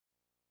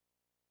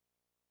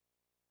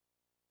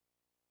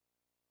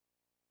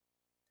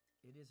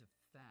It is a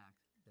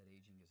fact that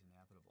aging is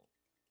inevitable.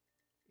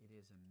 It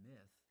is a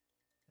myth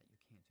that you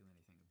can't do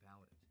anything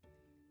about it.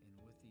 And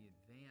with the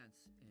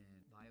advance in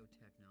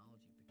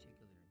biotechnology,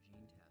 particularly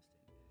gene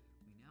testing,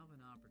 we now have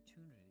an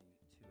opportunity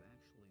to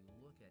actually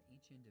look at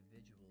each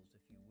individual's,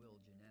 if you will,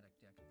 genetic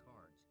deck of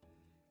cards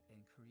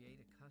and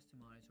create a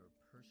customized or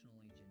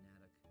personally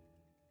genetic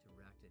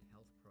directed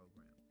health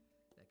program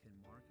that can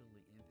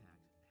markedly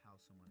impact how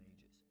someone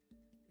ages.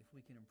 If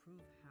we can improve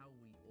how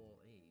we all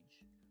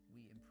age,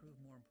 we improve,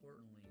 more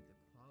importantly, the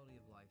quality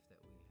of life that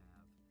we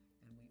have,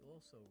 and we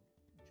also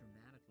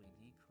dramatically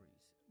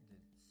decrease the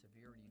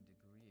severity and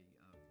degree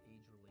of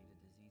age-related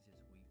diseases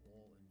we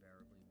all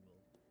invariably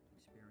will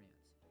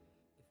experience.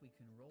 If we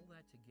can roll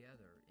that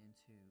together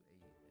into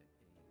a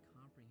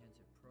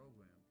comprehensive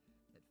program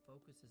that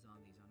focuses on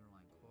these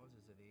underlying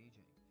causes of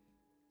aging,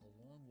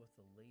 along with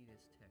the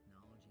latest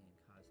technology in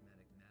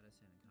cosmetic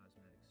medicine and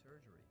cosmetic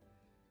surgery,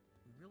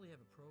 we really have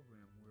a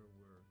program where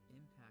we're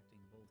impacting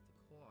both the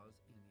cause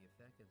and the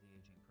effect of the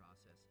aging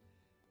process,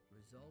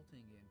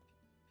 resulting in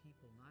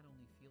people not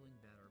only feeling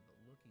better but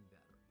looking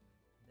better.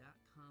 That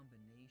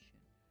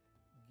combination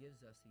gives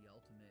us the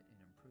ultimate in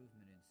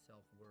improvement in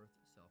self-worth,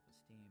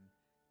 self-esteem,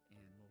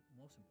 and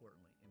most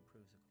importantly,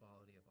 improves the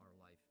quality of our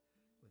life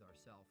with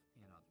ourselves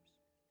and others.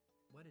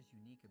 What is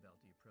unique about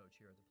the approach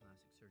here at the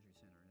Plastic Surgery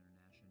Center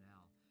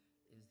International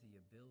is the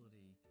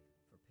ability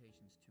for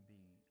patients to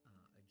be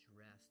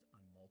addressed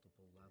on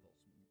multiple levels.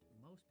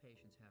 Most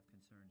patients have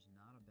concerns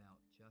not about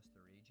just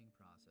their aging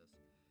process,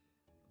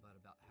 but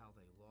about how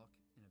they look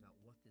and about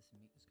what this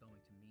is going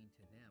to mean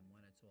to them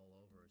when it's all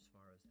over, as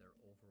far as their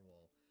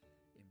overall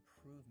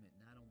improvement,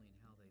 not only in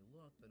how they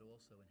look, but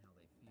also in how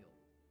they feel.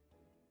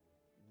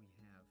 We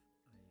have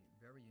a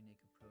very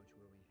unique approach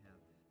where we have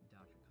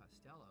Dr.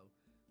 Costello,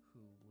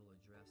 who will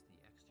address the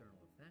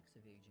external effects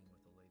of aging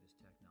with the latest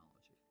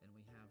technology. And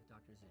we have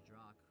Dr.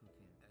 Zadrak, who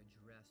can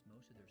address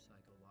most of their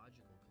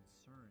psychological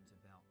concerns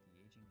about the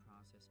aging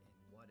process and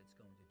what it's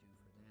going to do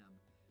for them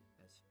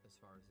as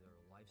far as their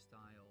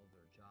lifestyle,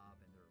 their job,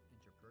 and their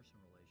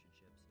interpersonal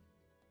relationships.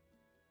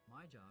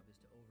 My job is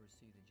to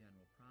oversee the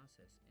general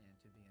process and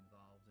to be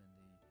involved in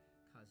the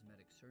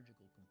cosmetic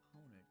surgical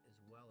component,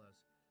 as well as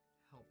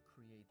help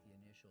create the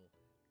initial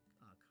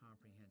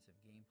comprehensive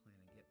game plan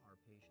and get our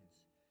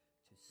patients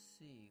to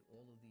see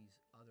all of these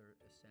other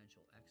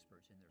essential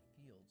experts in their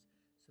fields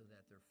so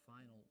that their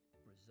final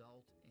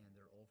result and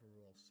their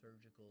overall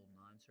surgical,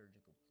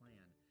 non-surgical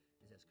plan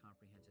is as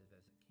comprehensive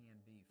as it can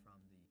be, from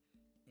the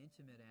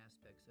intimate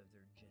aspects of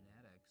their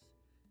genetics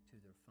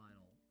to their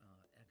final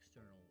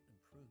external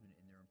improvement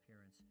in their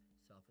appearance,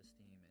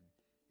 self-esteem,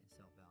 and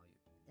self-value.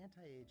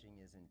 Anti-aging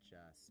isn't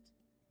just,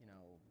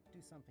 do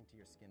something to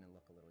your skin and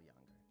look a little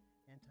younger.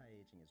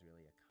 Anti-aging is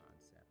really a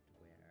concept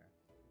where,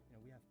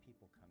 we have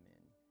people come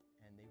in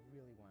and they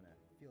really want to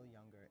feel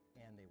younger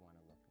and they want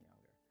to look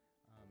younger.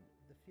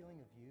 The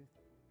feeling of youth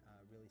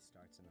really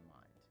starts in the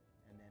mind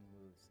and then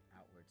moves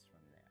outwards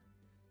from there.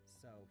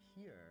 So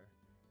here,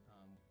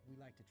 we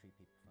like to treat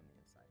people from the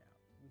inside out.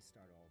 We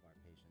start all of our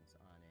patients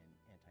on an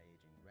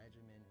anti-aging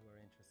regimen who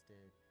are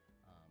interested,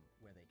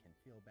 where they can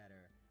feel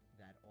better,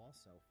 that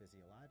also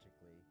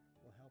physiologically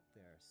will help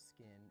their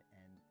skin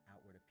and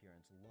outward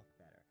appearance look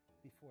better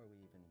before we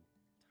even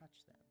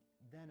touch them.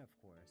 Then, of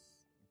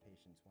course,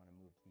 patients want to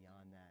move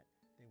beyond that.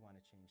 They want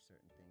to change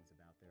certain things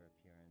about their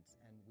appearance,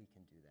 and we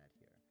can do that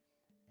here.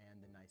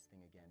 And the nice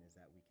thing, again, is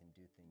that we can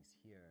do things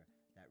here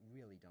that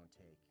really don't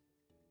take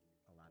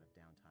a lot of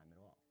downtime at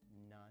all.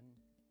 None,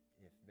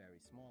 if very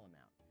small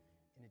amount.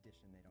 In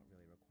addition, they don't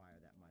really require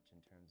that much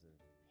in terms of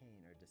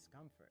pain or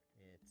discomfort.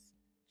 It's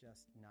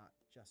just not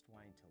just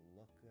wanting to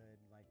look good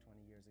like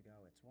 20 years ago.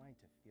 It's wanting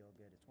to feel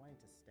good. It's wanting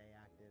to stay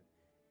active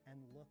and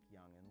look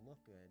young and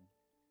look good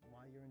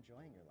while you're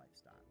enjoying your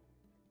lifestyle.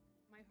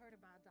 I heard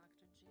about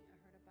Dr. G. I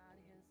heard about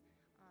his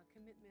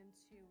commitment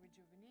to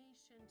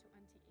rejuvenation, to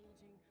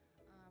anti-aging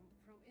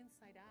from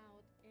inside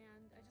out,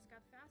 and I just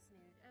got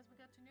fascinated. As we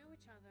got to know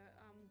each other,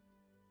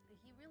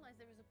 he realized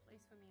there was a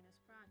place for me in his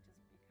practice,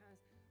 because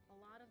a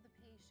lot of the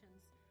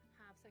patients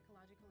have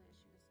psychological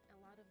issues. A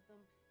lot of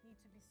them need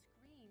to be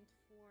screened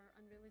for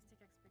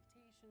unrealistic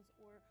expectations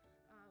or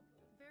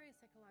various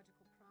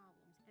psychological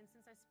problems. And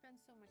since I spent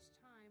so much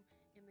time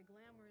in the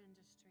glamour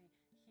industry,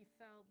 he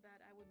felt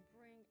that I would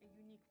bring a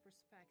unique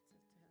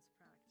perspective to his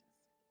practice.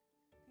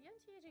 The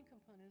anti-aging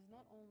component is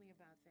not only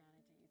about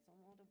vanity. It's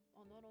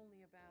not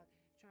only about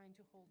trying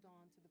to hold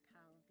on to the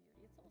power of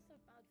beauty. It's also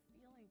about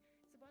feeling.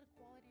 It's about the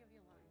quality of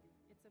your life.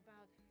 It's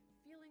about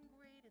feeling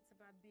great. It's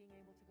about being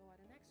able to go out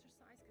and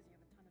exercise because you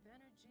have a ton of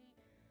energy,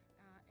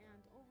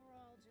 and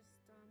overall just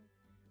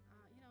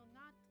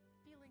not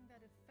feeling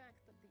that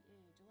effect of the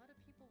age. A lot of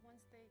people,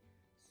 once they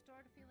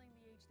start feeling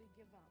the age, they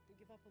give up. They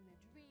give up on their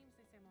dreams.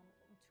 They say,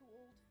 I'm too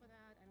old for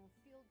that. I don't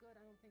feel good.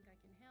 I don't think I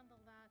can handle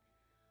that.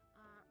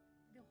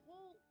 The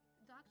whole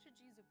Dr.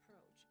 G's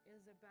approach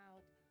is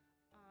about,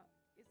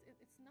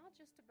 it's not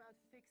just about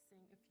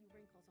fixing a few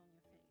wrinkles on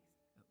your face.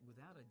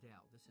 Without a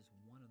doubt, this is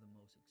one of the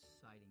most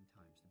exciting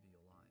times to be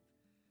alive.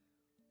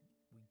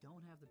 We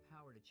don't have the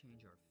power to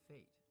change our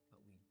fate,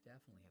 but we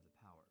definitely have the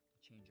power to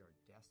change our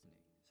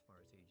destiny as far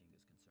as aging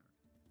is concerned.